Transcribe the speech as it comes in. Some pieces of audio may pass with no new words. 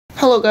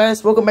Hello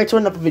guys, welcome back to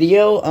another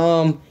video.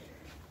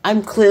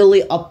 I'm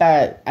clearly up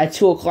at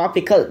 2 o'clock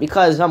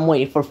because I'm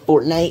waiting for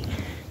Fortnite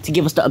to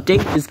give us the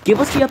update. Just give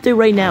us the update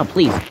right now,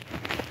 please.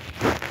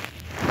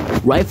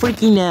 Right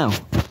freaking now.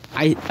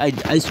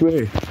 I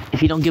swear.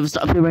 If you don't give us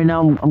the update right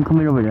now, I'm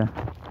coming over there.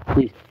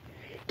 Please.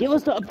 Give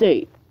us the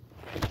update.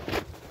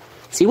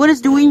 See what it's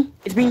doing?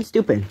 It's being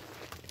stupid.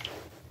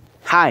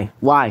 Hi.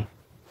 Why?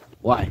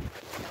 Why?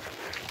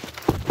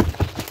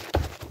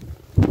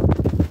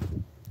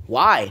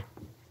 Why?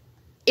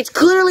 It's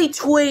clearly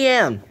 2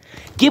 a.m.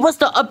 Give us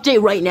the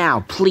update right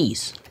now,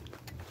 please.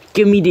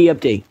 Give me the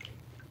update.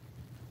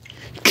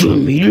 Give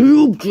me the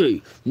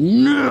update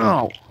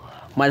now.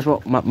 Might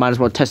as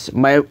well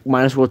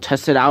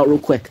test it out real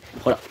quick.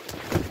 Hold up.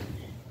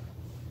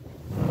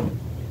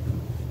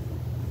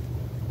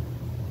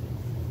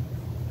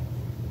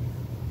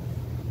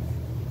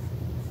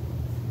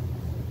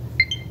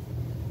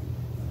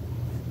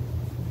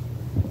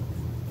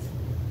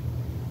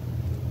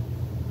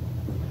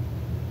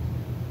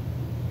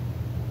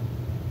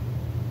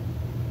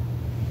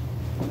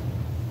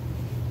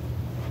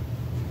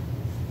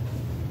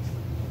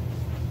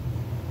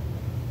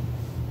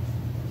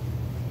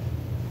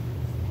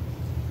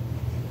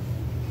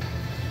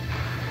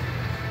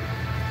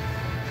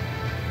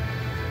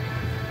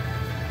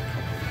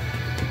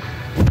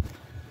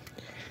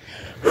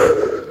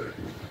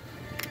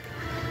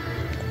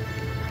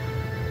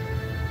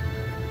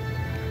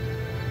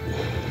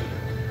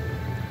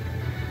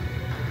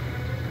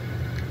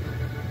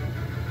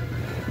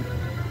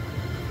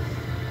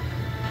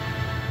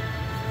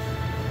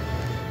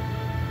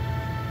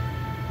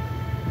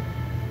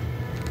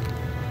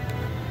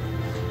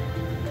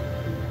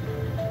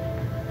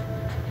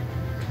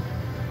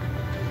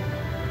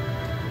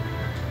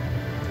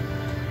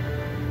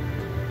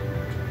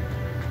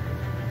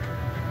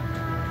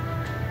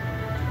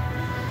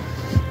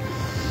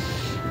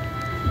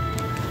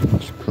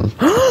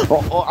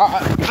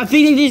 I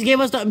think they just gave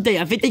us the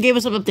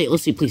update.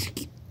 Let's see, please.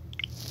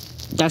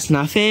 That's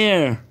not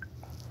fair.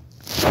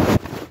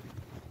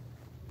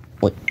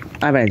 Wait,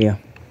 I have an idea.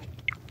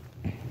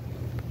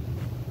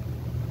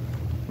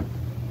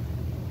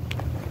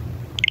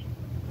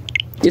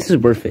 This is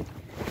worth it.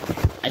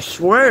 I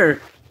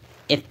swear,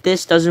 if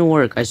this doesn't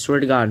work, I swear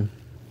to God.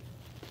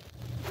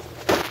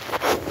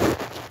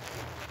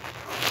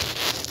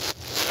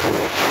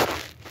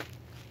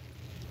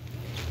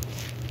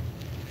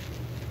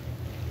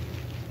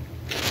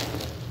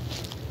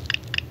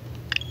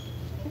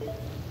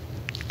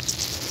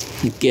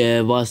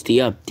 Give us the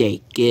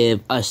update.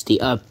 Give us the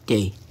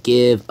update.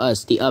 Give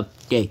us the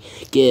update.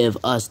 Give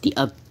us the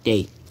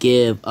update.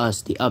 Give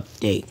us the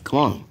update. Come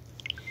on.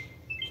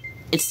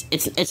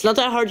 It's not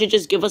that hard to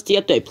just give us the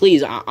update,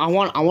 please. I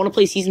want to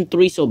play season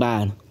 3 so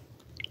bad.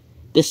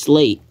 This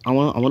late. I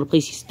want to play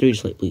season 3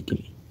 this late, please. Give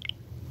me.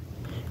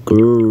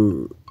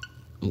 Grrr.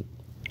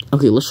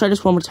 Okay, let's try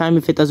this one more time.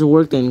 If it doesn't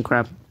work, then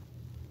crap.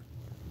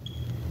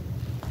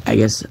 I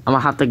guess I'm gonna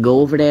have to go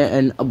over there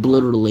and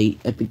obliterate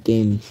Epic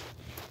Games.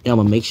 Yeah, I'm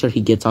gonna make sure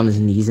he gets on his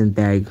knees and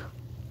beg.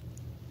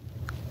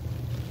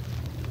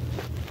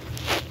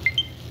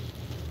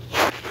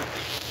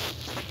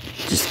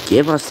 Just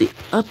give us the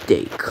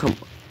update. Come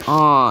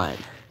on.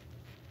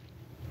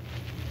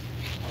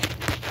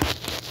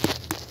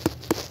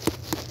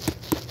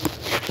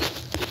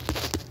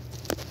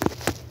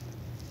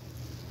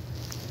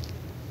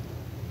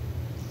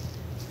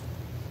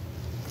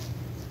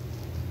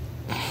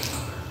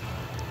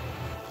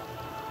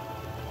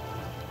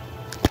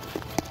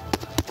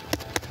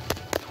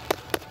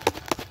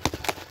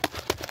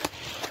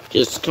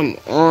 Just come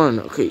on.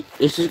 Okay,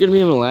 this is gonna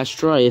be my last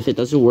try. If it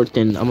doesn't work,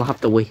 then I'm gonna have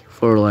to wait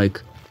for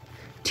like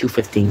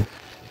 2:15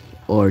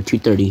 or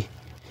 2:30.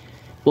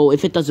 Well,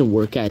 if it doesn't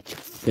work at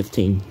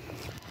 15.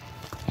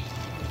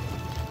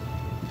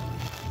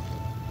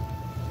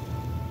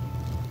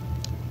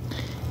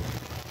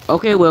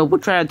 Okay, well, we'll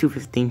try at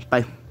 2:15.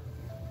 Bye.